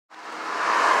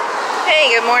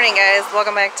Hey, good morning guys.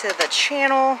 Welcome back to the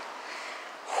channel.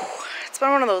 It's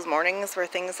been one of those mornings where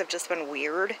things have just been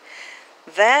weird.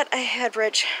 That I had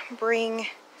Rich bring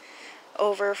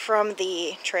over from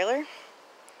the trailer.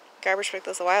 Garbage picked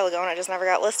this a while ago and I just never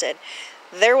got listed.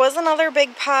 There was another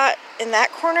big pot in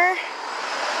that corner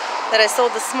that I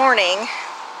sold this morning,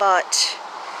 but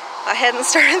I hadn't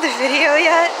started the video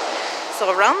yet.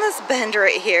 So around this bend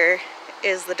right here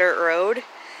is the dirt road.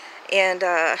 And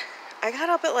I got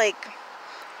up at like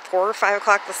 4 or 5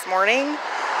 o'clock this morning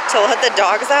to let the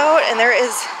dogs out, and there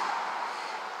is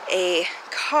a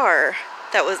car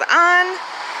that was on,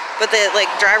 but the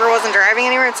driver wasn't driving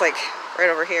anywhere. It's like right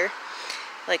over here,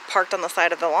 like parked on the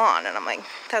side of the lawn, and I'm like,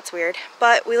 that's weird.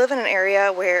 But we live in an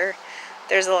area where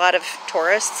there's a lot of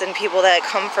tourists and people that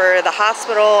come for the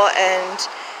hospital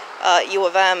and U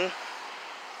of M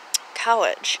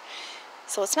college.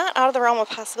 So it's not out of the realm of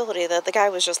possibility that the guy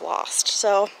was just lost.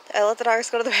 So I let the dogs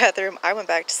go to the bathroom. I went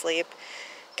back to sleep.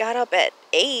 Got up at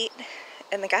 8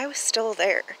 and the guy was still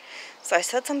there. So I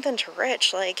said something to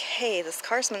Rich like, hey, this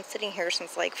car's been sitting here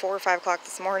since like 4 or 5 o'clock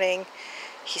this morning.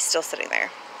 He's still sitting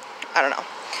there. I don't know.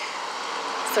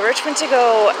 So Rich went to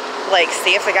go like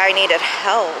see if the guy needed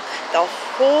help. The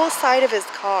whole side of his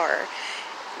car,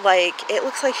 like it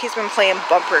looks like he's been playing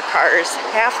bumper cars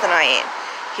half the night.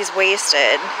 He's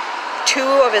wasted. 2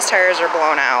 of his tires are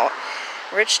blown out.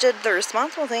 Rich did the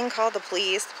responsible thing, called the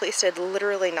police. The police did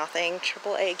literally nothing.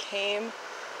 AAA came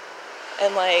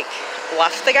and like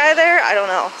left the guy there. I don't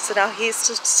know. So now he's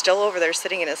just still over there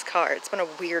sitting in his car. It's been a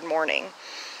weird morning.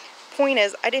 Point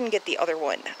is, I didn't get the other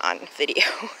one on video.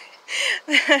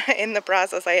 In the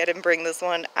process, I had him bring this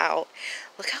one out.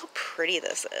 Look how pretty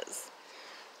this is.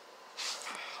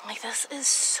 Like, this is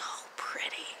so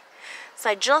pretty. So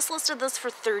I just listed this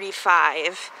for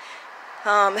 $35.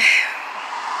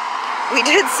 We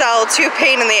did sell 2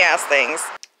 pain in the ass things.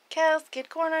 Casket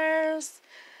corners.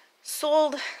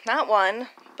 Sold not 1,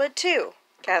 but 2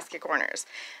 casket corners.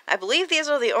 I believe these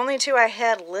are the only 2 I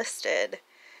had listed.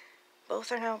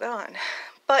 Both are now gone.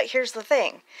 But here's the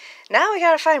thing. Now we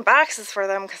gotta find boxes for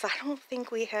them because I don't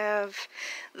think we have...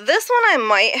 This one I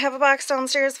might have a box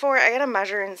downstairs for. I gotta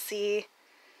measure and see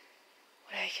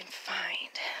what I can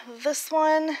find. This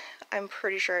one, I'm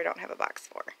pretty sure I don't have a box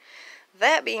for.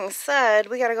 That being said,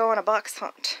 we gotta go on a box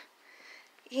hunt.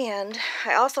 And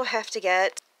I also have to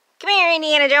get... Come here,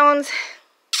 Indiana Jones.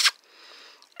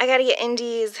 I gotta get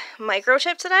Indy's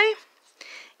microchip today.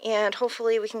 And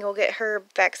hopefully we can go get her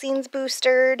vaccines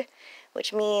boosted,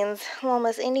 which means little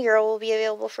Miss Indy Girl will be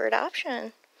available for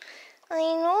adoption. I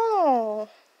know.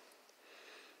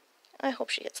 I hope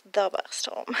she gets the best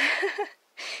home.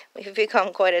 We've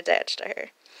become quite attached to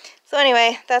her. So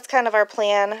anyway, that's kind of our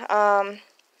plan.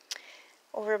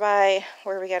 Over by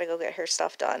where we gotta go get her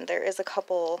stuff done, there is a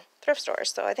couple thrift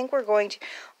stores. So I think we're going to...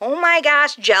 Oh my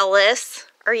gosh, jealous.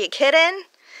 Are you kidding?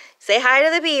 Say hi to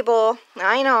the people.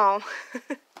 I know.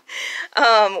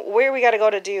 Where we gotta go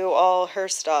to do all her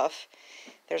stuff,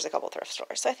 there's a couple thrift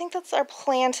stores. So I think that's our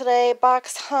plan today.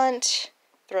 Box hunt,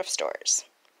 thrift stores.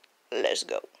 Let's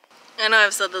go. I know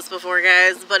I've said this before,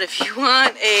 guys, but if you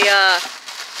want a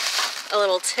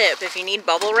little tip, if you need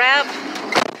bubble wrap,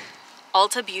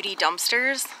 Ulta Beauty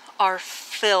dumpsters are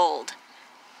filled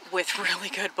with really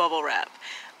good bubble wrap.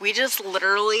 We just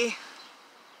literally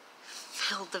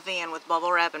filled the van with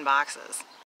bubble wrap and boxes.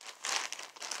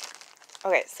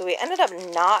 Okay, so we ended up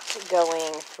not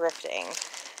going thrifting.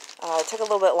 It took a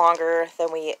little bit longer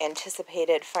than we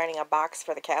anticipated finding a box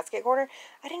for the casket corner.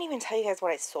 I didn't even tell you guys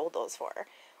what I sold those for.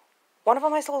 One of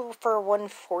them I sold for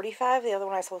 $145, the other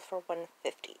one I sold for $150.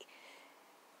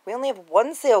 We only have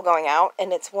one sale going out,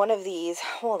 and it's one of these.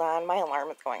 Hold on, my alarm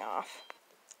is going off.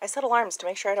 I set alarms to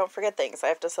make sure I don't forget things. I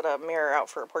have to set a mirror out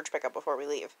for a porch pickup before we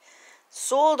leave.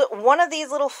 Sold one of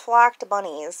these little flocked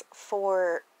bunnies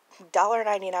for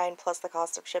 $1.99 plus the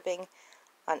cost of shipping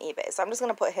on eBay. So I'm just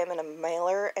going to put him in a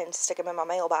mailer and stick him in my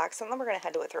mailbox, and then we're going to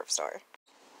head to a thrift store.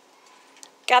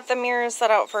 Got the mirrors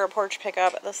set out for a porch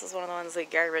pickup. This is one of the ones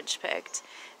that Garbage picked.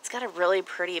 It's got a really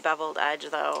pretty beveled edge,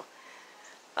 though.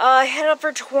 I had it up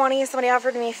for 20. Somebody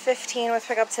offered me 15 with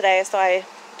pickup today, so I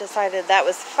decided that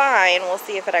was fine. We'll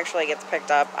see if it actually gets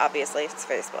picked up. Obviously, it's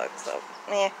Facebook, so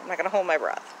I'm not going to hold my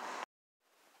breath.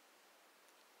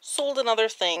 Sold another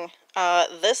thing.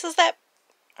 This is that...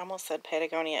 I almost said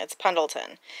Patagonia. It's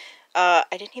Pendleton. I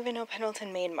didn't even know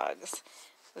Pendleton made mugs.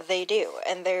 They do,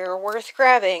 and they're worth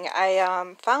grabbing.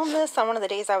 I found this on one of the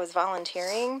days I was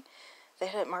volunteering. They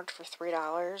had it marked for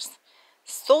 $3.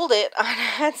 Sold it on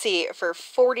Etsy for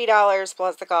 $40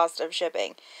 plus the cost of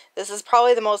shipping. This is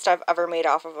probably the most I've ever made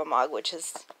off of a mug, which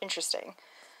is interesting.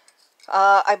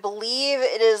 I believe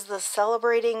it is the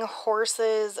Celebrating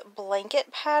Horses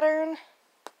blanket pattern.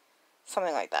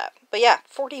 Something like that. But yeah,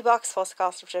 40 bucks plus the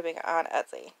cost of shipping on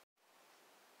Etsy.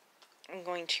 I'm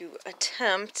going to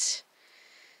attempt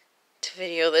to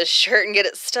video this shirt and get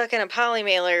it stuck in a poly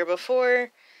mailer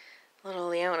before little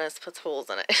Leonis puts holes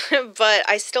in it. But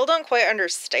I still don't quite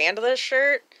understand this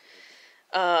shirt.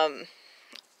 I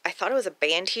thought it was a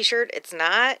band t-shirt. It's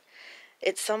not.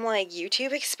 It's some like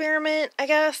YouTube experiment, I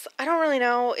guess. I don't really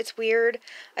know. It's weird.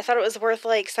 I thought it was worth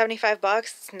like 75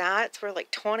 bucks. It's not. It's worth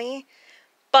like 20.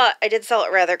 But I did sell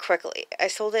it rather quickly. I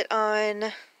sold it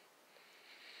on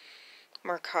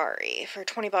Mercari for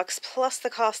 20 bucks plus the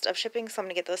cost of shipping, so I'm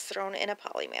going to get this thrown in a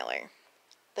poly mailer.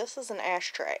 This is an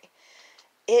ashtray.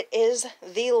 It is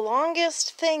the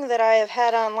longest thing that I have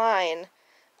had online,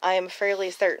 I am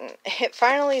fairly certain. It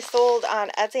finally sold on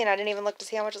Etsy, and I didn't even look to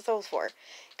see how much it sold for,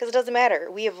 because it doesn't matter.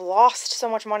 We have lost so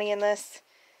much money in this.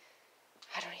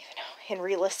 I don't even know.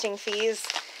 In relisting fees,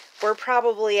 we're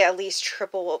probably at least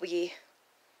triple what we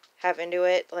have into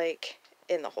it, like,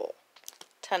 in the hole.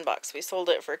 10 bucks. We sold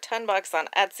it for 10 bucks on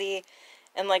Etsy.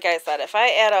 And like I said, if I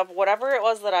add up whatever it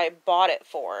was that I bought it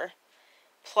for,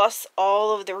 plus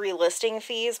all of the relisting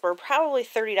fees, we're probably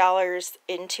 $30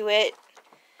 into it.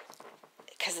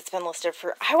 Because it's been listed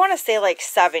for, I want to say like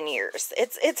 7 years.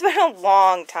 It's been a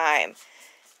long time.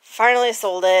 Finally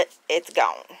sold it. It's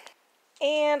gone.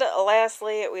 And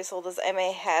lastly, we sold this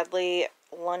M.A. Hadley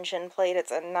luncheon plate.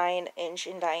 It's a 9-inch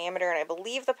in diameter, and I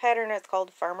believe the pattern is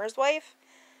called Farmer's Wife.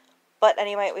 But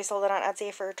anyway, we sold it on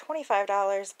Etsy for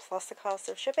 $25 plus the cost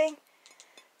of shipping.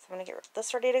 So I'm going to get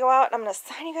this ready to go out. I'm going to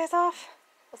sign you guys off.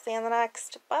 We'll see you in the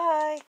next. Bye.